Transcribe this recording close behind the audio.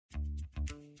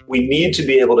We need to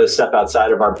be able to step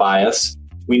outside of our bias.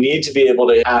 We need to be able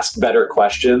to ask better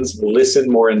questions,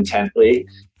 listen more intently,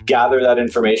 gather that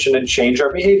information, and change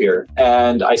our behavior.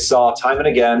 And I saw time and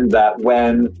again that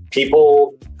when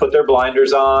people put their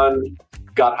blinders on,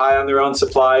 got high on their own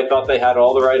supply, thought they had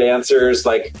all the right answers,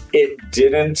 like it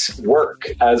didn't work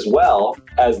as well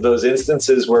as those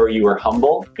instances where you were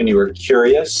humble and you were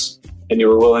curious and you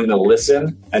were willing to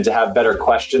listen and to have better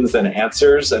questions than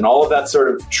answers and all of that sort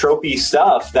of tropey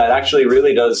stuff that actually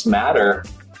really does matter.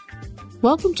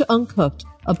 Welcome to Uncooked,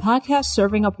 a podcast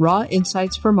serving up raw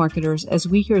insights for marketers as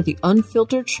we hear the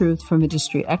unfiltered truth from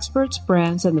industry experts,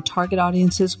 brands, and the target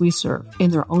audiences we serve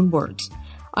in their own words.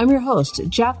 I'm your host,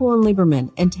 Jacqueline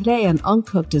Lieberman, and today on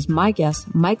Uncooked is my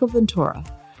guest, Michael Ventura.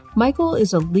 Michael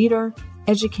is a leader,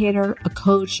 educator, a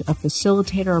coach, a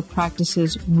facilitator of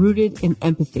practices rooted in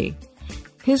empathy.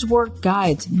 His work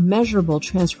guides measurable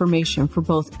transformation for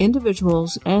both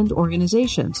individuals and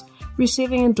organizations,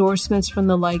 receiving endorsements from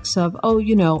the likes of,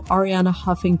 Arianna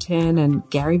Huffington and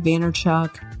Gary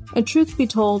Vaynerchuk. And truth be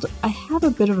told, I have a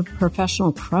bit of a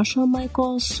professional crush on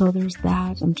Michael, so there's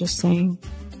that, I'm just saying.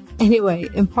 Anyway,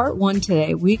 in part one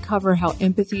today, we cover how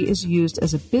empathy is used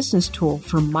as a business tool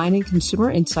for mining consumer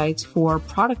insights for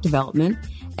product development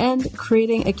and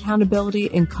creating accountability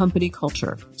in company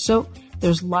culture. So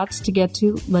there's lots to get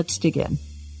to. Let's dig in.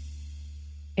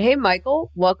 Hey,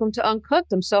 Michael, welcome to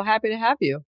Uncooked. I'm so happy to have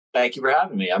you. Thank you for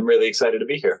having me. I'm really excited to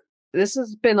be here. This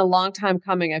has been a long time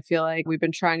coming. I feel like we've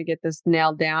been trying to get this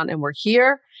nailed down and we're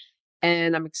here.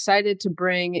 And I'm excited to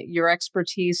bring your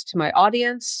expertise to my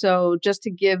audience. So just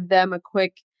to give them a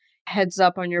quick heads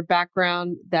up on your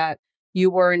background, that you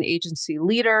were an agency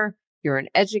leader, you're an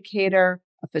educator,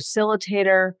 a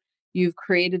facilitator. You've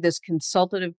created this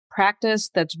consultative practice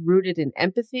that's rooted in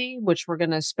empathy, which we're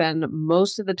going to spend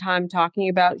most of the time talking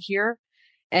about here.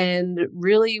 And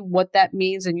really what that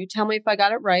means, and you tell me if I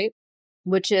got it right,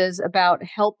 which is about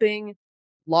helping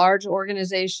large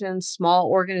organizations, small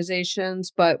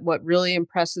organizations. But what really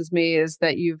impresses me is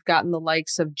that you've gotten the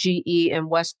likes of GE and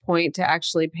West Point to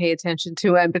actually pay attention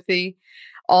to empathy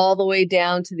all the way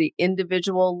down to the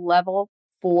individual level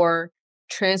for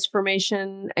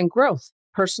transformation and growth,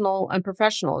 personal and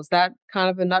professional. Is that kind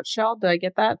of a nutshell? Did I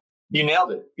get that? You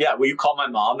nailed it. Yeah. Will you call my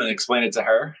mom and explain it to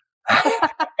her?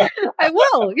 I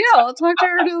will. Yeah, I'll talk to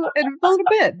her in a little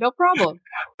bit. No problem.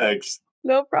 Thanks.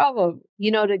 No problem.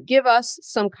 To give us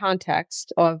some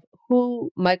context of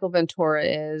who Michael Ventura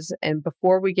is, and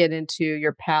before we get into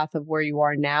your path of where you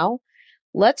are now,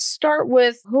 let's start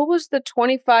with who was the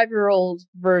 25-year-old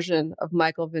version of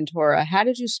Michael Ventura? How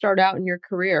did you start out in your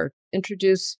career?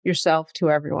 Introduce yourself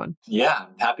to everyone. Yeah,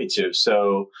 I'm happy to.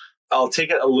 So I'll take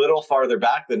it a little farther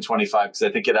back than 25 because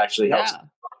I think it actually helps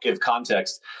give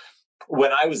context.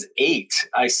 When I was 8,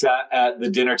 I sat at the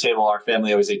dinner table. Our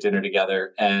family always ate dinner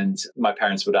together. And my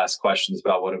parents would ask questions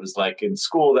about what it was like in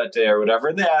school that day or whatever.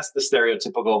 And they asked the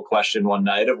stereotypical question one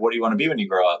night of, what do you want to be when you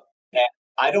grow up? And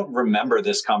I don't remember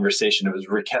this conversation. It was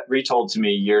retold to me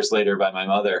years later by my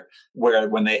mother, where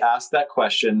when they asked that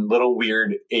question, little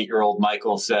weird 8-year-old Mike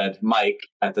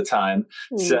at the time,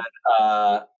 said,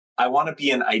 I want to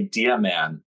be an idea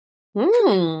man.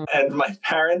 And my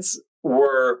parents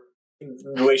were,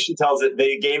 the way she tells it,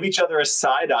 they gave each other a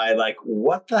side eye, like,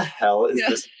 what the hell is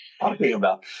this talking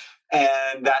about?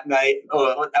 And that night,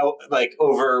 like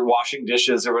over washing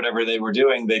dishes or whatever they were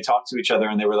doing, they talked to each other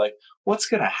and they were like, what's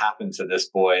going to happen to this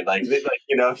boy?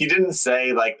 He didn't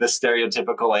say like the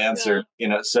stereotypical answer,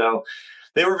 so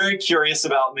they were very curious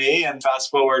about me. And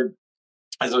fast forward,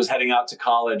 as I was heading out to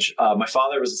college, my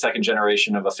father was the second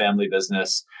generation of a family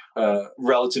business,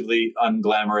 relatively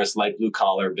unglamorous, light blue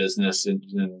collar business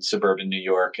in suburban New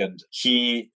York. And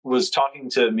he was talking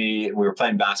to me. We were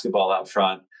playing basketball out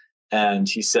front. And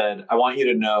he said, I want you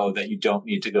to know that you don't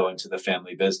need to go into the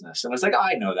family business. And I was like,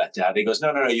 I know that, Dad. He goes,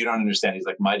 no, you don't understand. He's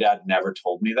like, my dad never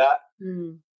told me that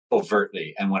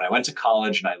overtly. And when I went to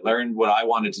college and I learned what I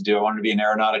wanted to do, I wanted to be an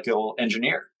aeronautical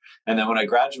engineer. And then when I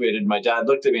graduated, my dad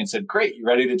looked at me and said, great, you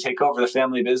ready to take over the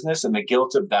family business? And the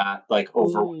guilt of that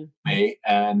overwhelmed me.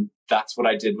 And that's what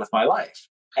I did with my life.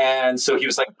 And so he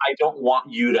was like, I don't want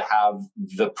you to have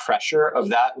the pressure of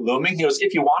that looming. He goes,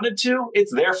 if you wanted to,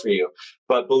 it's there for you.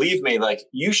 But believe me,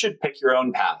 you should pick your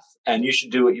own path and you should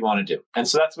do what you want to do. And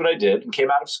so that's what I did and came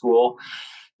out of school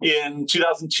in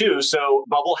 2002. So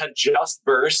bubble had just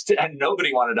burst and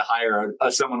nobody wanted to hire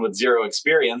someone with zero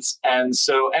experience. And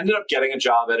so ended up getting a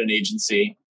job at an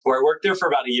agency where I worked there for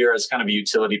about a year as kind of a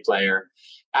utility player.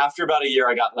 After about a year,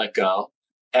 I got let go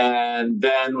and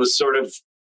then was sort of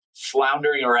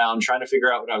floundering around trying to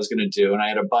figure out what I was going to do. And I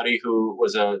had a buddy who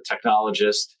was a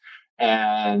technologist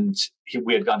and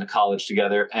we had gone to college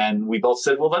together, and we both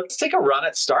said, well, let's take a run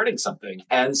at starting something.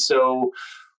 And so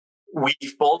we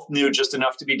both knew just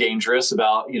enough to be dangerous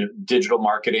about, digital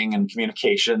marketing and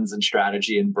communications and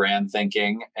strategy and brand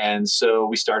thinking. And so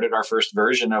we started our first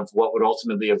version of what would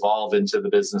ultimately evolve into the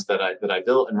business that I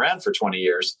built and ran for 20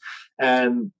 years.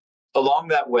 And along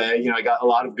that way, I got a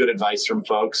lot of good advice from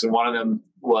folks. And one of them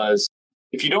was,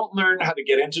 if you don't learn how to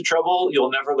get into trouble,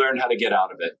 you'll never learn how to get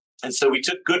out of it. And so we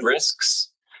took good risks,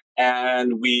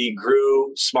 and we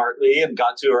grew smartly and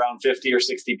got to around 50 or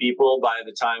 60 people by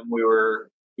the time we were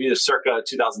circa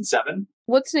 2007.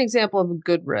 What's an example of a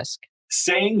good risk?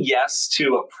 Saying yes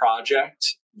to a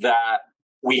project that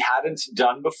we hadn't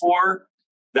done before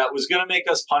that was going to make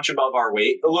us punch above our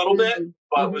weight a little bit,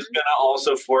 but was going to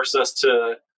also force us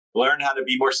to learn how to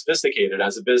be more sophisticated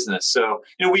as a business. So,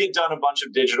 we had done a bunch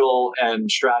of digital and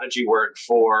strategy work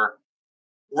for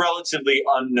relatively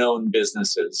unknown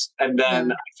businesses. And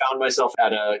then I found myself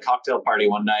at a cocktail party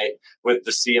one night with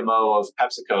the CMO of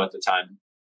PepsiCo at the time.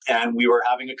 And we were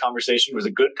having a conversation. It was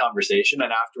a good conversation.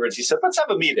 And afterwards he said, let's have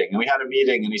a meeting. And we had a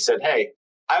meeting, and he said, hey,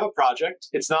 I have a project.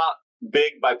 It's not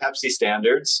big by Pepsi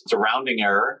standards. It's a rounding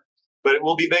error, but it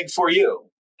will be big for you.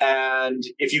 And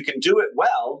if you can do it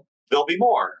well, there'll be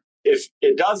more. If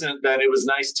it doesn't, then it was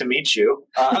nice to meet you.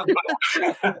 I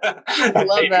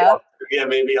love that.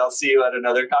 Maybe I'll see you at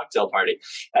another cocktail party.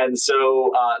 And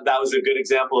so that was a good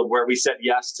example of where we said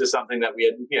yes to something that we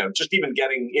had, just even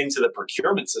getting into the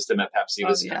procurement system at Pepsi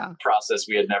was a process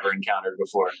we had never encountered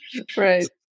before. Right.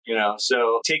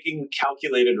 So taking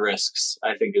calculated risks,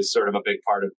 I think, is sort of a big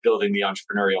part of building the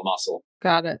entrepreneurial muscle.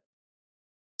 Got it.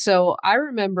 So I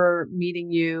remember meeting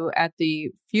you at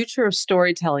the Future of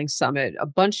Storytelling Summit a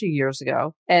bunch of years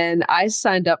ago, and I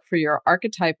signed up for your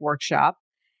archetype workshop.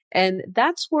 And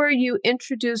that's where you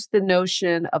introduced the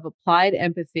notion of applied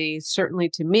empathy, certainly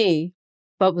to me,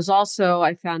 but was also,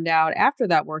 I found out after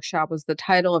that workshop, was the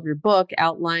title of your book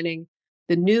outlining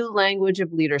the new language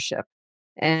of leadership.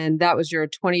 And that was your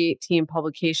 2018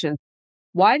 publication.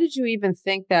 Why did you even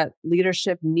think that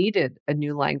leadership needed a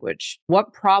new language?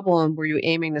 What problem were you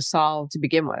aiming to solve to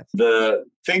begin with? The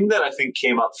thing that I think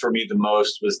came up for me the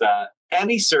most was that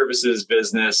any services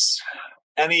business,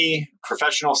 any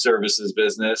professional services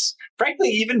business, frankly,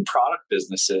 even product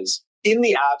businesses, in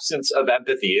the absence of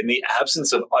empathy, in the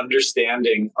absence of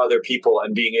understanding other people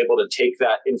and being able to take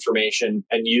that information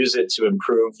and use it to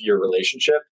improve your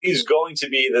relationship, is going to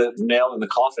be the nail in the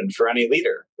coffin for any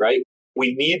leader, right?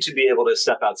 We need to be able to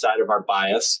step outside of our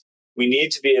bias. We need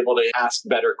to be able to ask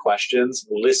better questions,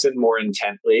 listen more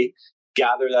intently,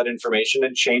 gather that information,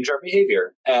 and change our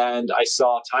behavior. And I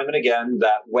saw time and again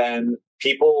that when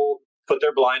people put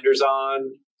their blinders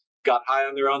on, got high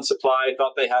on their own supply,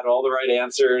 thought they had all the right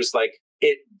answers,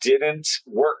 it didn't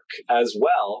work as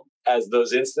well as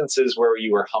those instances where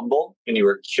you were humble and you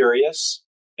were curious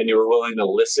and you were willing to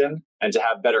listen and to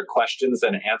have better questions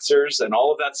than answers, and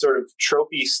all of that sort of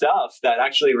tropey stuff that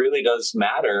actually really does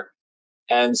matter.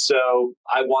 And so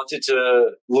I wanted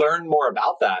to learn more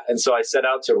about that. And so I set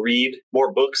out to read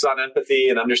more books on empathy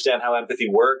and understand how empathy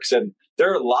works. And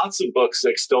there are lots of books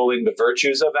extolling the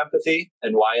virtues of empathy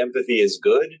and why empathy is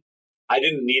good. I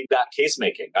didn't need that case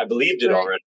making. I believed it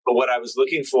already. But what I was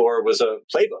looking for was a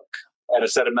playbook and a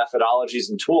set of methodologies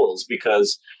and tools,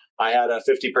 because I had a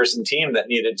 50-person team that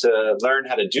needed to learn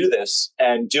how to do this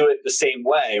and do it the same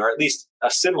way, or at least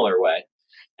a similar way.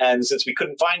 And since we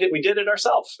couldn't find it, we did it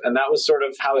ourselves. And that was sort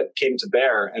of how it came to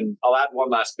bear. And I'll add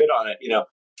one last bit on it.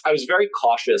 I was very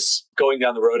cautious going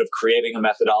down the road of creating a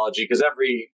methodology, because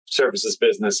every services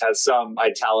business has some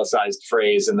italicized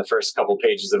phrase in the first couple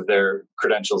pages of their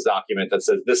credentials document that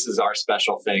says, this is our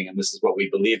special thing and this is what we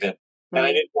believe in. And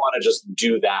I didn't want to just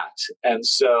do that. And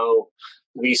so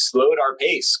we slowed our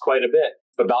pace quite a bit,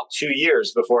 about 2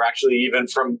 years before actually even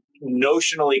from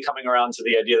notionally coming around to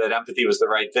the idea that empathy was the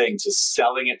right thing to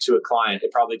selling it to a client.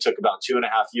 It probably took about 2.5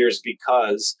 years,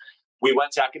 because we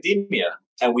went to academia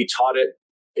and we taught it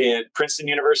in Princeton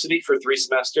University for 3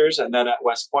 semesters, and then at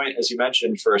West Point, as you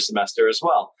mentioned, for a semester as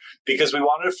well, because we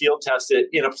wanted to field test it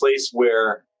in a place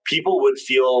where people would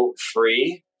feel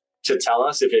free to tell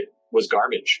us if it was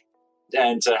garbage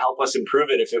and to help us improve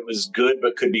it if it was good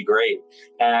but could be great.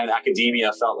 And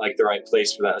academia felt like the right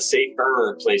place for that, a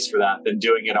safer place for that than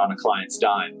doing it on a client's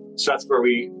dime. So that's where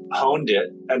we honed it.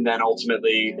 And then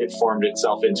ultimately it formed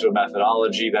itself into a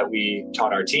methodology that we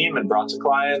taught our team and brought to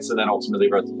clients, and then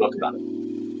ultimately wrote the book about it.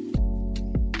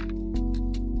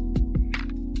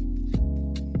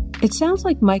 It sounds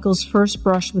like Michael's first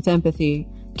brush with empathy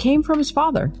came from his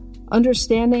father,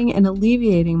 understanding and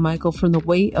alleviating Michael from the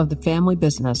weight of the family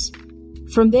business.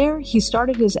 From there, he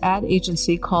started his ad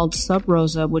agency called Sub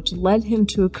Rosa, which led him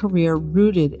to a career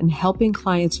rooted in helping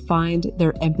clients find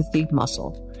their empathy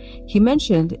muscle. He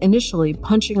mentioned initially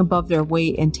punching above their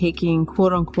weight and taking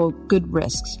quote-unquote good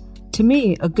risks. To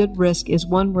me, a good risk is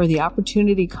one where the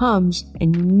opportunity comes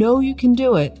and you know you can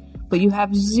do it, but you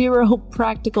have zero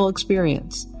practical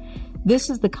experience. This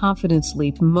is the confidence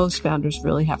leap most founders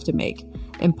really have to make,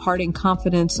 imparting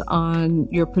confidence on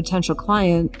your potential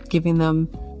client, giving them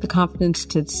the confidence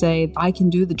to say, I can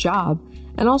do the job,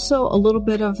 and also a little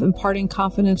bit of imparting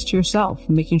confidence to yourself,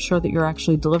 making sure that you're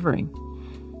actually delivering.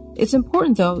 It's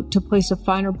important, though, to place a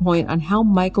finer point on how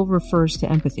Michael refers to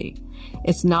empathy.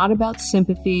 It's not about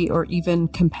sympathy or even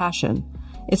compassion.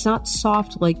 It's not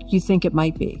soft like you think it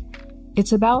might be.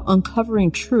 It's about uncovering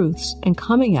truths and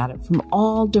coming at it from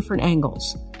all different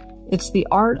angles. It's the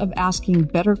art of asking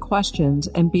better questions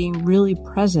and being really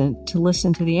present to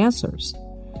listen to the answers.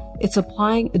 It's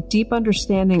applying a deep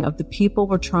understanding of the people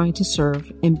we're trying to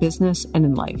serve in business and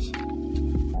in life.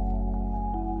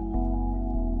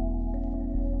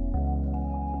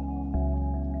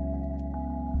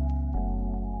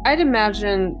 I'd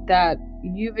imagine that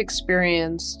you've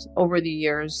experienced over the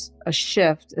years a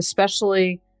shift,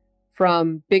 especially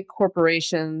from big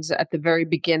corporations at the very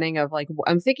beginning of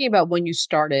I'm thinking about when you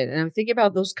started, and I'm thinking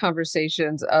about those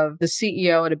conversations of the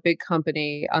CEO at a big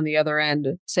company on the other end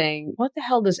saying, what the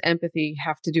hell does empathy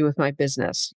have to do with my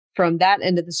business? From that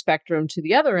end of the spectrum to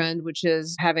the other end, which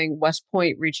is having West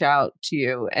Point reach out to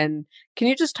you. And can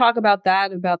you just talk about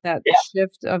that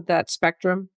shift of that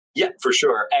spectrum? Yeah, for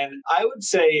sure. And I would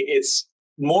say it's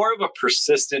more of a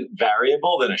persistent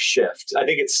variable than a shift. I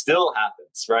think it still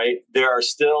happens, right? There are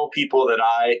still people that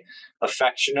I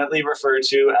affectionately refer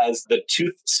to as the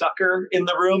tooth sucker in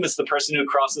the room. It's the person who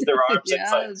crosses their arms.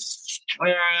 Yes. And it's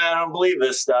like, I don't believe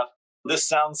this stuff. This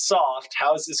sounds soft.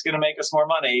 How is this going to make us more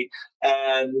money?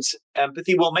 And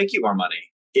empathy will make you more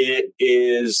money. It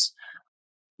is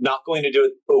not going to do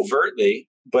it overtly,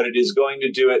 but it is going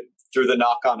to do it through the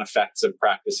knock-on effects of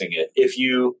practicing it. If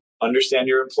you understand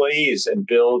your employees and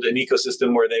build an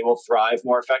ecosystem where they will thrive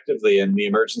more effectively and the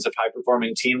emergence of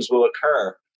high-performing teams will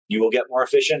occur, you will get more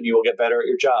efficient, you will get better at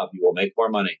your job, you will make more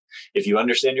money. If you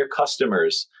understand your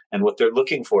customers and what they're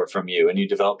looking for from you, and you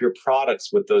develop your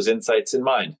products with those insights in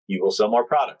mind, you will sell more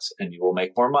products and you will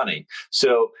make more money.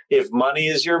 So if money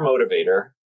is your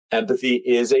motivator, empathy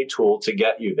is a tool to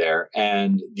get you there.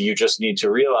 And you just need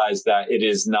to realize that it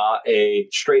is not a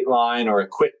straight line or a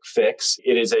quick fix.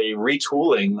 It is a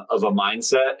retooling of a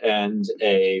mindset and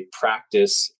a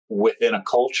practice within a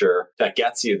culture that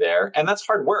gets you there. And that's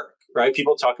hard work, right?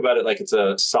 People talk about it like it's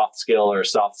a soft skill or a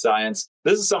soft science.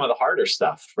 This is some of the harder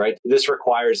stuff, right? This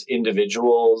requires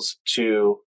individuals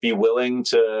to be willing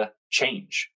to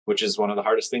change, which is one of the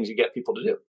hardest things you get people to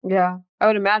do. Yeah, I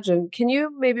would imagine. Can you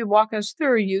maybe walk us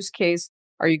through a use case?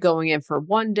 Are you going in for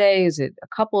one day? Is it a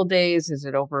couple of days? Is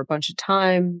it over a bunch of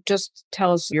time? Just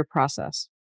tell us your process.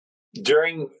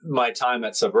 During my time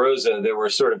at Sub Rosa, there were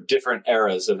sort of different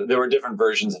eras there were different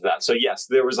versions of that. So yes,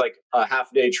 there was like a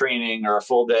half day training or a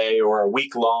full day or a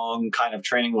week long kind of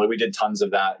training where we did tons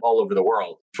of that all over the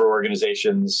world for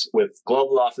organizations with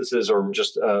global offices or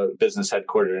just a business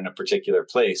headquartered in a particular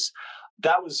place.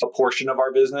 That was a portion of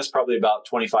our business, probably about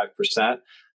 25%.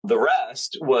 The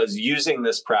rest was using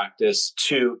this practice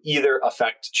to either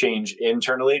affect change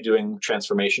internally, doing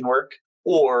transformation work,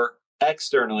 or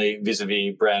externally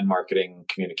vis-a-vis brand marketing,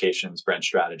 communications, brand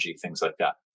strategy, things like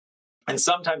that. And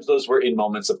sometimes those were in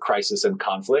moments of crisis and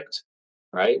conflict,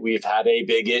 right? We've had a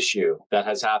big issue that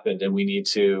has happened and we need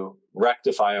to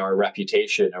rectify our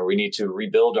reputation or we need to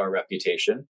rebuild our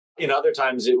reputation. In other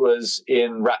times, it was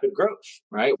in rapid growth,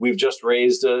 right? We've just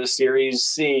raised a Series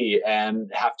C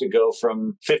and have to go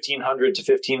from 1,500 to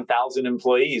 15,000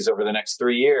 employees over the next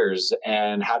 3 years.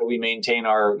 And how do we maintain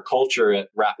our culture at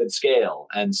rapid scale?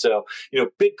 And so,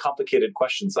 big, complicated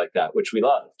questions like that, which we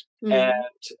loved. Mm-hmm.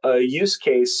 And a use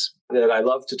case that I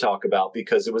love to talk about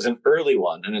because it was an early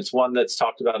one, and it's one that's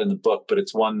talked about in the book, but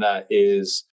it's one that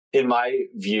is, in my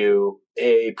view,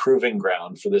 a proving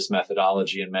ground for this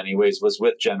methodology in many ways was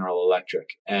with General Electric.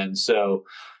 And so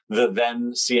the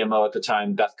then CMO at the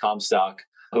time, Beth Comstock,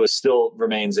 who still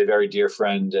remains a very dear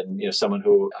friend and someone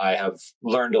who I have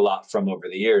learned a lot from over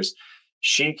the years,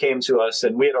 she came to us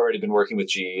and we had already been working with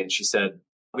GE and she said,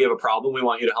 we have a problem we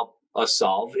want you to help us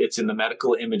solve. It's in the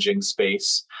medical imaging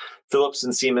space. Philips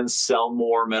and Siemens sell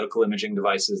more medical imaging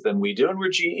devices than we do, and we're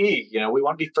GE. We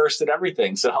want to be first at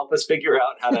everything. So help us figure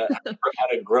out how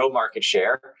to grow market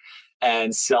share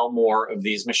and sell more of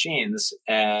these machines.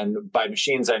 And by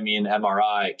machines, I mean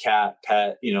MRI, CAT,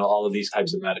 PET, all of these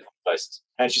types of medical devices.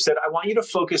 And she said, I want you to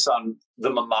focus on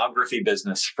the mammography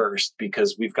business first,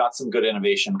 because we've got some good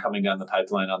innovation coming down the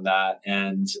pipeline on that.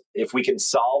 And if we can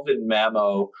solve in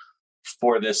mammo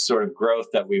for this sort of growth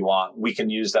that we want, we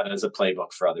can use that as a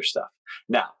playbook for other stuff.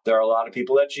 Now, there are a lot of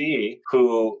people at GE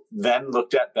who then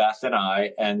looked at Beth and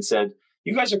I and said,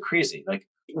 you guys are crazy. Like,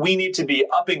 we need to be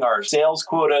upping our sales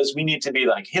quotas. We need to be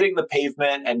like hitting the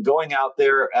pavement and going out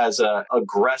there as a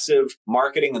aggressive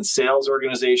marketing and sales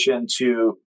organization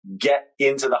to get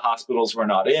into the hospitals we're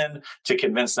not in, to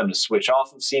convince them to switch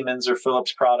off of Siemens or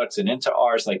Philips products and into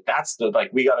ours. Like, that's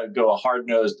we got to go a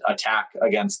hard-nosed attack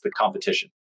against the competition.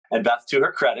 And Beth, to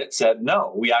her credit, said,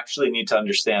 no, we actually need to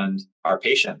understand our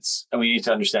patients, and we need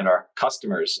to understand our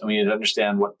customers, and we need to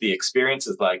understand what the experience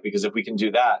is like, because if we can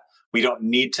do that, we don't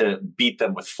need to beat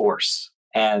them with force.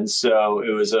 And so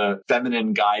it was a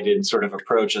feminine guided sort of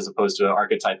approach as opposed to an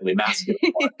archetypally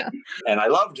masculine one. Yeah. And I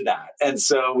loved that. And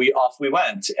so we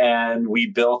went and we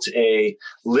built a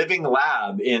living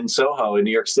lab in Soho in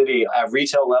New York City at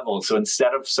retail level. So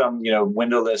instead of some,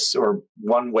 windowless or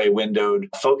one-way windowed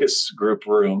focus group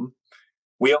room,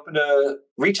 we opened a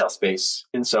retail space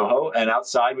in Soho, and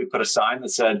outside we put a sign that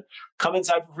said, come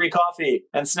inside for free coffee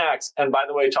and snacks. And by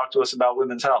the way, talk to us about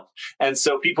women's health. And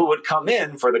so people would come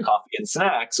in for the coffee and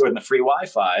snacks or in the free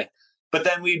Wi-Fi, but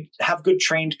then we'd have good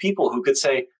trained people who could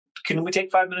say, can we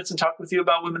take 5 minutes and talk with you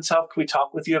about women's health? Can we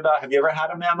talk with you about, have you ever had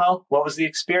a mammo? What was the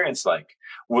experience like?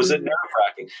 Was it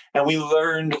nerve-wracking? And we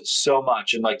learned so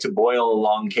much. And to boil a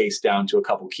long case down to a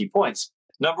couple key points.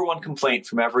 Number one complaint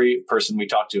from every person we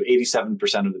talked to,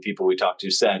 87% of the people we talked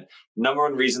to said, number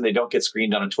one reason they don't get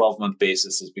screened on a 12-month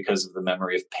basis is because of the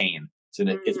memory of pain. It's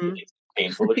a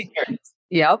painful experience.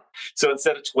 Yep. So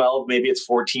instead of 12, maybe it's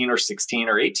 14 or 16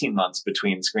 or 18 months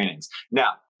between screenings.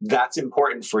 Now, that's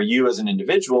important for you as an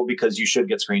individual because you should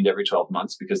get screened every 12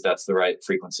 months because that's the right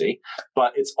frequency.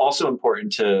 But it's also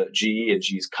important to GE and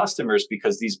GE's customers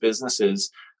because these businesses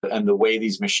and the way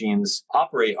these machines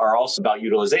operate are also about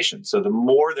utilization. So the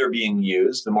more they're being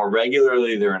used, the more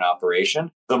regularly they're in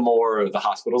operation, the more the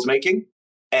hospital's making,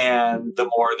 and the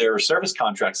more their service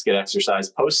contracts get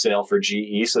exercised post-sale for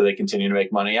GE so they continue to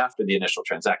make money after the initial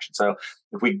transaction. So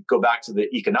if we go back to the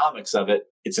economics of it,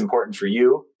 it's important for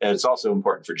you, and it's also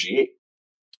important for GE.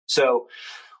 So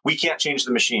we can't change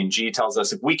the machine. GE tells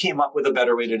us if we came up with a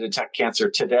better way to detect cancer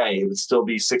today, it would still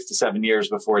be 6 to 7 years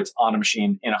before it's on a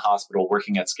machine in a hospital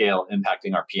working at scale,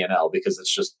 impacting our P&L because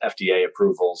it's just FDA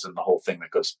approvals and the whole thing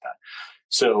that goes with that.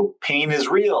 So pain is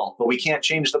real, but we can't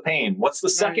change the pain. What's the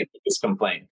second biggest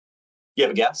complaint? You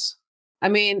have a guess? I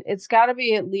mean, it's got to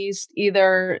be at least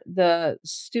either the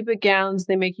stupid gowns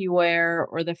they make you wear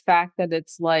or the fact that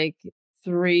it's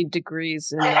 3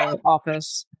 degrees in the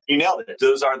office. You nailed it.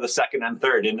 Those are the second and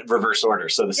third in reverse order.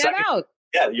 So the second,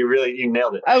 yeah, you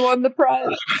nailed it. I won the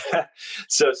prize.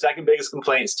 So second biggest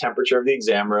complaint is temperature of the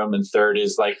exam room. And third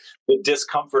is the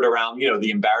discomfort around, the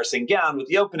embarrassing gown with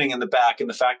the opening in the back and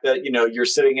the fact that, you're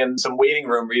sitting in some waiting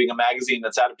room reading a magazine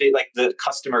that's out of date. The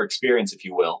customer experience, if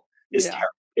you will, is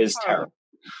terrible.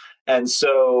 And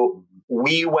so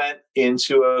we went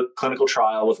into a clinical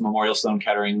trial with Memorial Sloan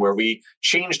Kettering where we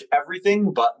changed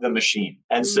everything but the machine.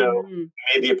 And so we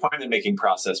made the appointment making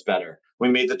process better. We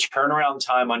made the turnaround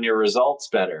time on your results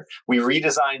better. We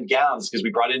redesigned gowns because we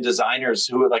brought in designers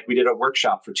who we did a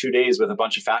workshop for 2 days with a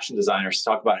bunch of fashion designers to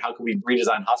talk about how could we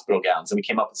redesign hospital gowns. And we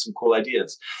came up with some cool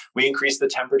ideas. We increased the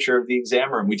temperature of the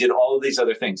exam room. We did all of these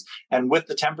other things. And with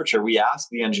the temperature, we asked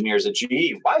the engineers at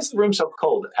GE, why is the room so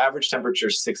cold? Average temperature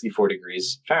is 64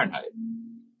 degrees Fahrenheit.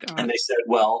 God. And they said,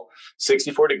 well,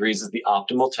 64 degrees is the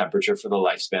optimal temperature for the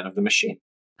lifespan of the machine.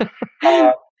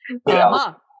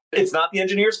 It's not the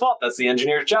engineer's fault. That's the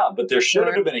engineer's job. But there should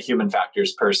have been a human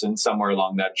factors person somewhere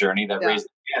along that journey that raised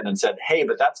their hand and said, hey,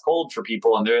 but that's cold for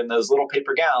people. And they're in those little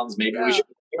paper gowns. Maybe we should.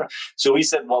 So we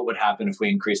said, what would happen if we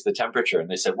increased the temperature? And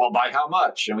they said, well, by how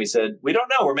much? And we said, we don't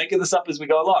know. We're making this up as we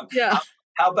go along. Yeah.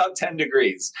 How about 10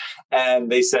 degrees? And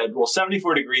they said, well,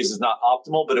 74 degrees is not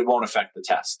optimal, but it won't affect the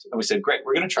test. And we said, great,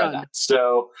 we're going to try that.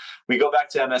 So we go back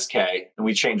to MSK and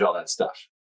we change all that stuff.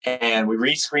 And we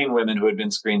rescreen women who had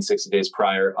been screened 60 days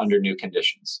prior under new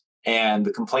conditions. And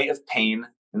the complaint of pain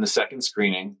in the second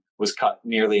screening was cut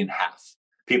nearly in half.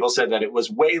 People said that it was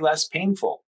way less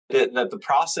painful, that the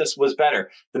process was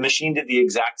better. The machine did the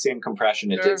exact same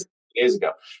compression it did 60 days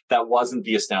ago. That wasn't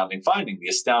the astounding finding. The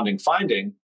astounding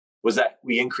finding was that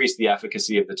we increased the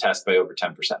efficacy of the test by over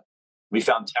 10%. We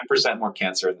found 10% more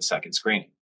cancer in the second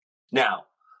screening. Now,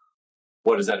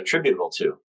 what is that attributable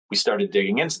to? We started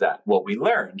digging into that. What we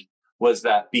learned was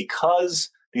that because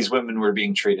these women were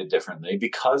being treated differently,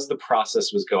 because the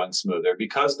process was going smoother,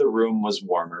 because the room was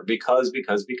warmer, because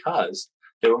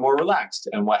They were more relaxed.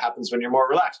 And what happens when you're more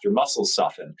relaxed? Your muscles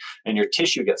soften and your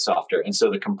tissue gets softer. And so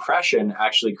the compression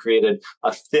actually created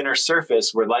a thinner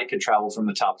surface where light could travel from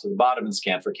the top to the bottom and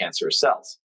scan for cancerous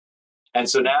cells. And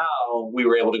so now we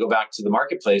were able to go back to the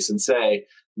marketplace and say,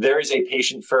 there is a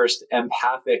patient-first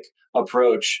empathic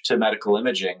approach to medical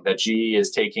imaging that GE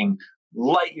is taking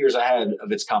light years ahead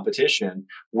of its competition,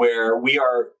 where we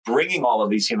are bringing all of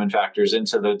these human factors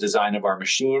into the design of our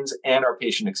machines and our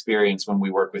patient experience when we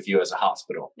work with you as a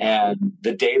hospital. And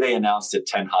the day they announced it,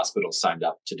 10 hospitals signed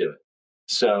up to do it.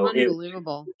 So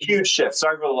unbelievable. Huge shift.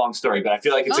 Sorry for the long story, but I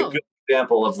feel like it's a good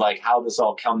example of like how this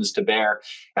all comes to bear.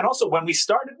 And also when we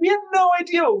started, we had no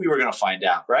idea what we were going to find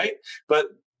out, right? But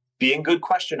being good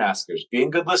question askers,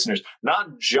 being good listeners,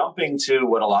 not jumping to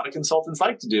what a lot of consultants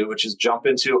like to do, which is jump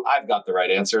into, I've got the right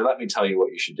answer. Let me tell you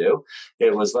what you should do.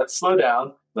 It was, let's slow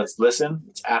down. Let's listen.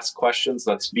 Let's ask questions.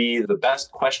 Let's be the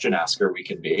best question asker we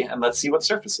can be. And let's see what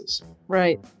surfaces.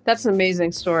 Right. That's an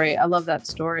amazing story. I love that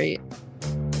story.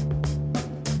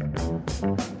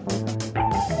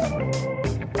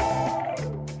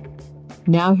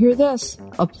 Now hear this.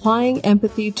 Applying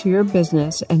empathy to your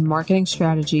business and marketing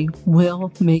strategy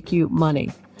will make you money,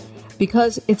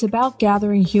 because it's about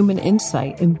gathering human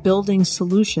insight and building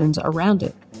solutions around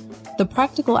it. The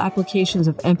practical applications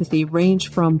of empathy range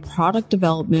from product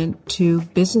development to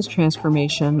business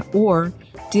transformation or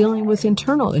dealing with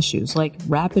internal issues like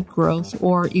rapid growth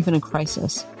or even a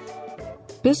crisis.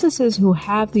 Businesses who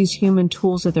have these human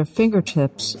tools at their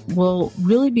fingertips will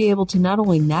really be able to not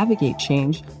only navigate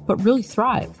change, but really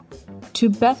thrive. To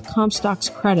Beth Comstock's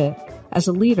credit, as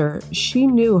a leader, she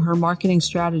knew her marketing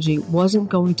strategy wasn't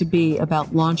going to be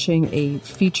about launching a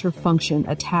feature function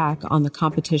attack on the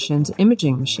competition's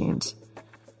imaging machines.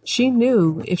 She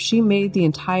knew if she made the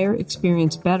entire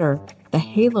experience better, the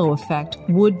halo effect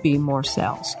would be more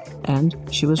sales. And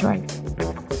she was right.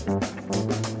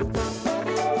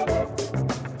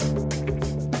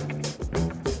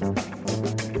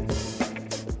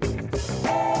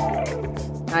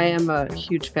 I am a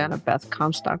huge fan of Beth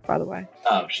Comstock, by the way.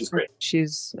 Oh, she's great.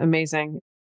 She's amazing.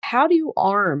 How do you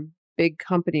arm big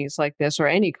companies like this, or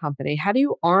any company? How do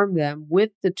you arm them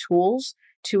with the tools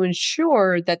to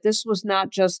ensure that this was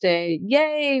not just a,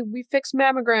 yay, we fix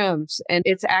mammograms, and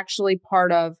it's actually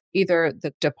part of either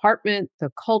the department,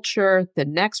 the culture, the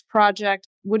next project?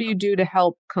 What do you do to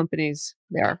help companies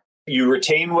there? You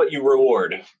retain what you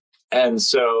reward. And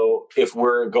so if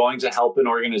we're going to help an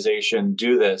organization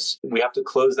do this, we have to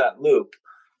close that loop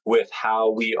with how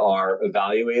we are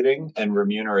evaluating and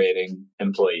remunerating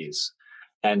employees.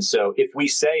 And so if we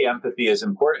say empathy is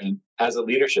important as a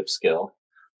leadership skill,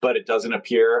 but it doesn't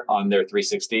appear on their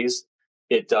 360s,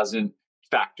 it doesn't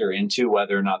factor into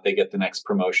whether or not they get the next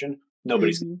promotion,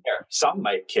 nobody's going to care. Some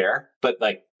might care, but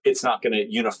like it's not going to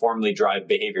uniformly drive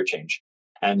behavior change.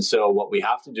 And so what we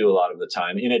have to do a lot of the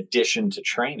time, in addition to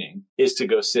training, is to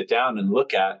go sit down and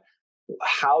look at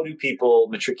how do people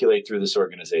matriculate through this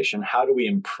organization? How do we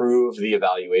improve the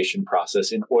evaluation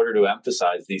process in order to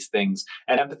emphasize these things?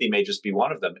 And empathy may just be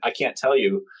one of them. I can't tell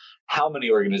you how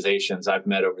many organizations I've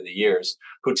met over the years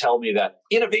who tell me that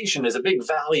innovation is a big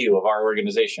value of our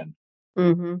organization.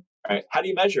 Right? How do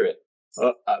you measure it?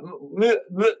 And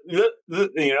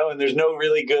there's no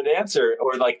really good answer,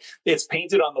 or like it's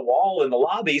painted on the wall in the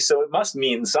lobby, so it must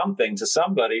mean something to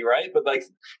somebody, right? But like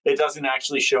it doesn't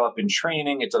actually show up in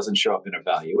training. It doesn't show up in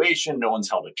evaluation. No one's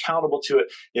held accountable to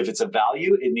it. If it's a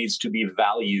value, it needs to be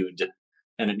valued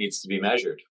and it needs to be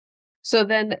measured. So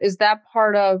then is that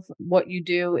part of what you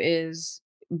do, is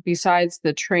besides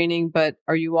the training, but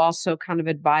are you also kind of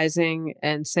advising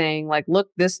and saying like, look,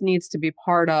 this needs to be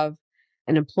part of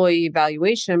an employee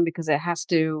evaluation because it has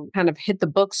to kind of hit the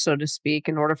books, so to speak,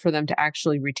 in order for them to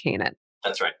actually retain it?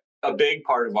 That's right. A big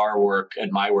part of our work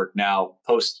and my work now,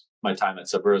 post my time at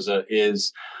Sub Rosa,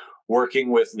 is working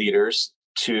with leaders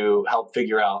to help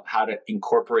figure out how to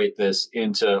incorporate this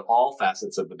into all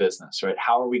facets of the business, right?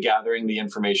 How are we gathering the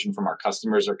information from our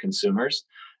customers or consumers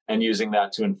and using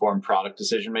that to inform product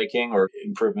decision-making or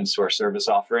improvements to our service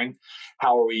offering?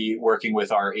 How are we working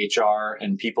with our HR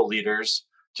and people leaders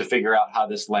to figure out how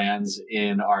this lands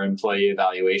in our employee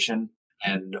evaluation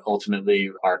and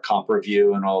ultimately our comp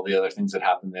review and all the other things that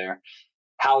happen there?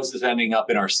 How is this ending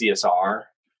up in our CSR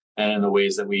and in the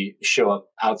ways that we show up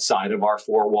outside of our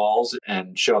four walls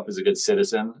and show up as a good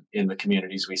citizen in the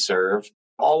communities we serve?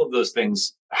 All of those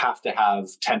things have to have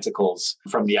tentacles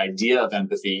from the idea of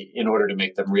empathy in order to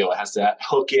make them real. It has to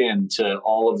hook into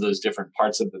all of those different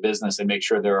parts of the business and make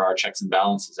sure there are checks and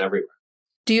balances everywhere.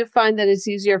 Do you find that it's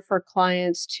easier for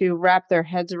clients to wrap their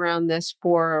heads around this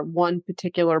for one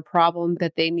particular problem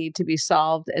that they need to be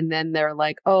solved, and then they're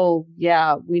like, oh,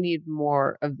 yeah, we need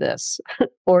more of this?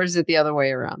 Or is it the other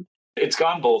way around? It's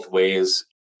gone both ways.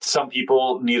 Some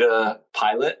people need a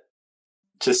pilot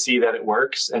to see that it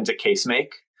works and to case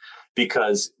make,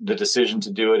 because the decision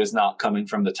to do it is not coming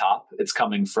from the top. It's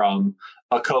coming from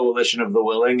a coalition of the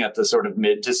willing at the sort of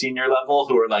mid to senior level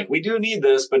who are like, we do need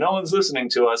this, but no one's listening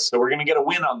to us. So we're going to get a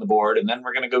win on the board and then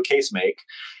we're going to go case make.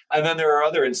 And then there are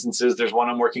other instances. There's one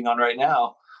I'm working on right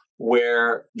now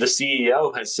where the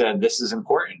CEO has said, this is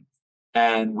important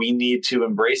and we need to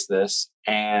embrace this.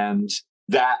 And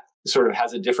that sort of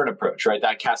has a different approach, right?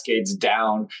 That cascades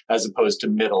down as opposed to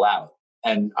middle out.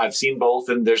 And I've seen both,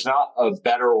 and there's not a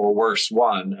better or worse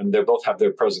one. And they both have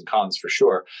their pros and cons for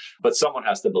sure, but someone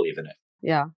has to believe in it.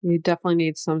 Yeah, you definitely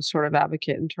need some sort of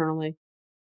advocate internally.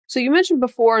 So you mentioned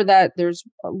before that there's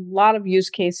a lot of use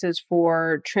cases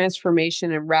for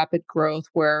transformation and rapid growth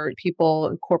where people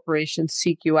and corporations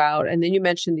seek you out. And then you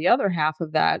mentioned the other half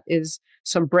of that is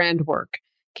some brand work.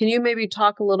 Can you maybe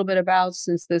talk a little bit about,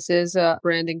 since this is a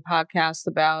branding podcast,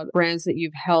 about brands that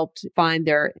you've helped find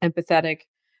their empathetic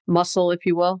muscle, if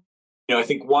you will? I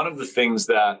think one of the things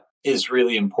that is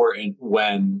really important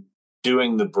when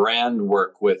doing the brand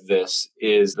work with this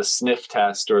is the sniff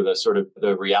test, or the sort of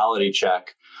the reality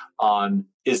check on,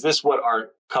 is this what our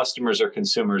customers or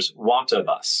consumers want of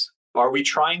us? Are we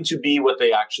trying to be what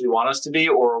they actually want us to be,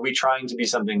 or are we trying to be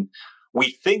something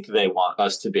we think they want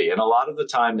us to be? And a lot of the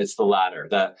time it's the latter,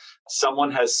 that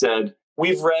someone has said,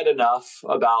 we've read enough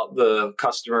about the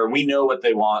customer. We know what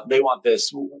they want. They want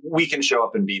this. We can show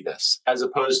up and be this, as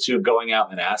opposed to going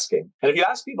out and asking. And if you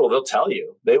ask people, they'll tell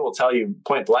you. They will tell you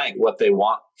point blank what they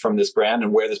want from this brand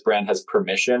and where this brand has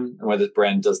permission and where this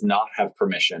brand does not have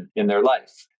permission in their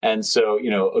life. And so,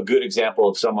 a good example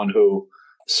of someone who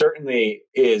certainly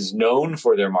is known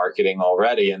for their marketing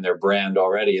already and their brand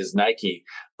already is Nike.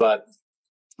 But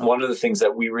one of the things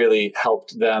that we really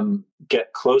helped them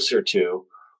get closer to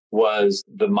was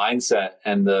the mindset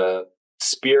and the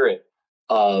spirit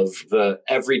of the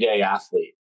everyday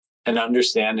athlete, and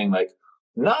understanding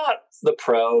not the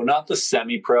pro, not the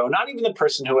semi-pro, not even the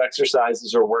person who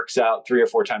exercises or works out 3 or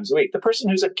 4 times a week, the person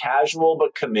who's a casual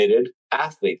but committed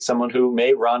athlete, someone who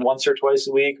may run once or twice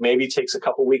a week, maybe takes a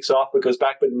couple weeks off but goes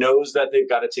back, but knows that they've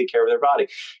got to take care of their body.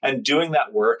 And doing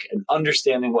that work and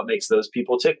understanding what makes those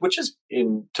people tick, which is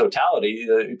in totality,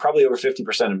 probably over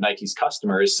 50% of Nike's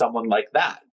customer is someone like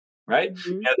that. Right?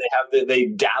 Mm-hmm. They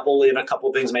dabble in a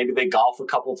couple things. Maybe they golf a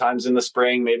couple times in the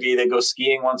spring. Maybe they go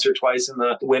skiing once or twice in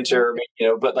the winter,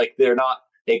 but they're not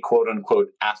a quote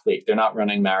unquote athlete. They're not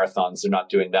running marathons. They're not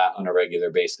doing that on a regular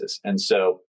basis. And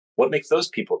so what makes those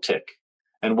people tick?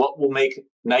 And what will make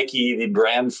Nike the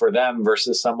brand for them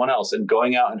versus someone else? And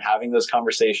going out and having those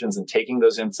conversations and taking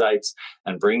those insights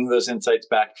and bringing those insights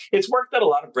back. It's work that a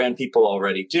lot of brand people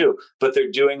already do, but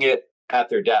they're doing it at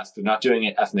their desk. They're not doing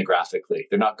it ethnographically.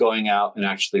 They're not going out and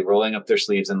actually rolling up their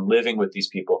sleeves and living with these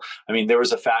people. I mean, there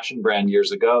was a fashion brand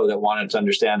years ago that wanted to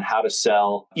understand how to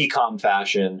sell e-com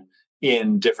fashion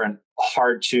in different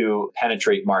hard to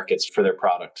penetrate markets for their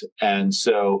product. And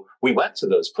so we went to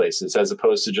those places as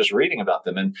opposed to just reading about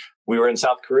them. And we were in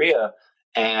South Korea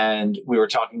and we were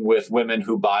talking with women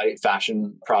who buy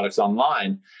fashion products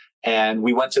online. And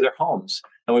we went to their homes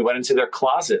and we went into their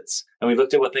closets and we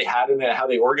looked at what they had in there, how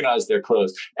they organized their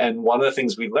clothes. And one of the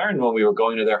things we learned when we were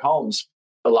going to their homes,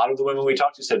 a lot of the women we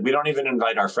talked to said, we don't even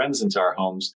invite our friends into our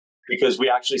homes because we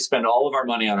actually spend all of our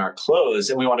money on our clothes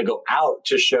and we want to go out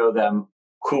to show them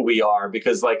who we are,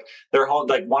 because their home,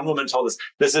 one woman told us,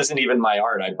 this isn't even my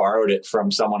art. I borrowed it from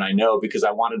someone I know because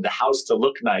I wanted the house to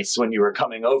look nice when you were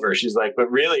coming over. She's like, but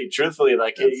really, truthfully,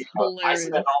 I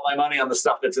spend all my money on the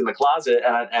stuff that's in the closet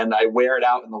and I wear it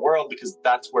out in the world because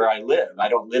that's where I live. I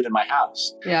don't live in my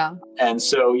house. Yeah. And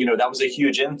so, that was a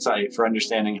huge insight for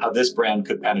understanding how this brand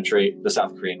could penetrate the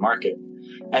South Korean market.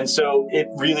 And so it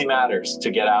really matters to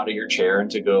get out of your chair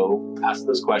and to go ask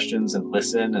those questions and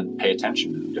listen and pay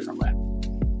attention in a different way.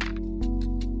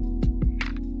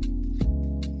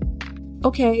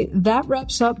 Okay, that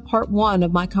wraps up part 1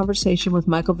 of my conversation with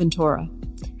Michael Ventura.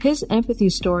 His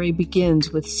empathy story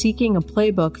begins with seeking a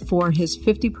playbook for his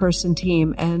 50-person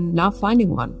team and not finding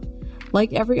one.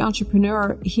 Like every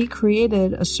entrepreneur, he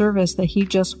created a service that he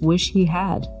just wished he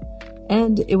had.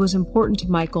 And it was important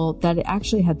to Michael that it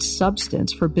actually had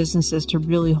substance for businesses to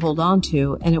really hold on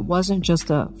to, and it wasn't just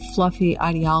a fluffy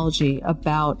ideology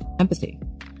about empathy.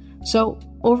 So,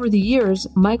 over the years,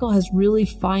 Michael has really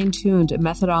fine-tuned a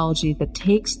methodology that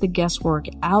takes the guesswork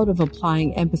out of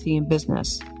applying empathy in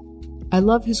business. I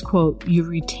love his quote, "You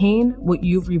retain what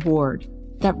you reward."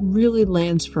 That really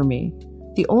lands for me.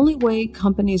 The only way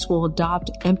companies will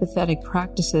adopt empathetic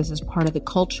practices as part of the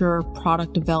culture,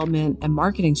 product development, and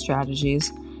marketing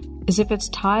strategies is if it's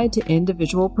tied to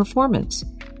individual performance.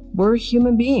 We're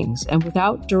human beings, and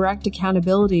without direct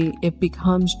accountability, it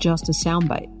becomes just a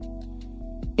soundbite.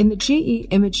 In the GE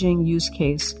Imaging use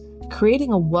case,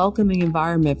 creating a welcoming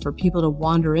environment for people to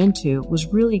wander into was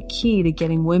really key to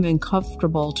getting women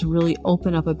comfortable to really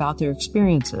open up about their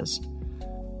experiences.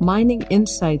 Mining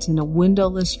insights in a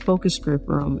windowless focus group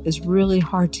room is really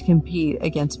hard to compete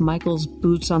against Michael's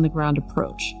boots-on-the-ground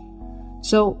approach.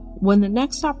 So when the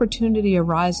next opportunity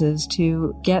arises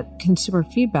to get consumer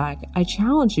feedback, I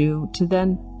challenge you to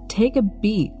then take a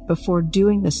beat before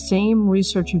doing the same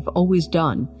research you've always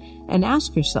done and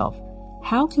ask yourself,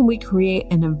 how can we create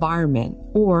an environment,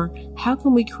 or how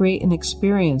can we create an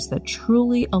experience that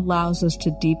truly allows us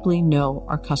to deeply know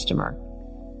our customer?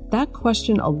 That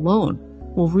question alone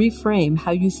will reframe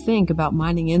how you think about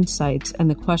mining insights and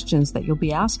the questions that you'll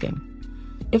be asking.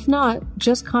 If not,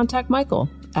 just contact Michael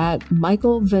at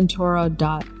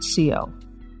michaelventura.co.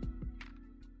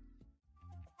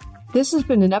 This has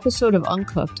been an episode of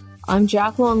Uncooked. I'm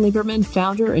Jacqueline Lieberman,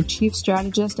 founder and chief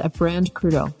strategist at Brand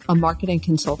Crudo, a marketing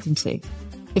consultancy.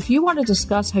 If you want to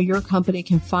discuss how your company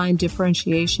can find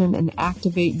differentiation and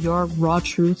activate your raw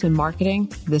truth in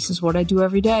marketing, this is what I do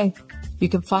every day. You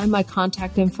can find my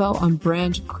contact info on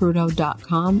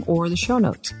brandcrudo.com or the show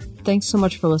notes. Thanks so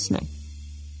much for listening.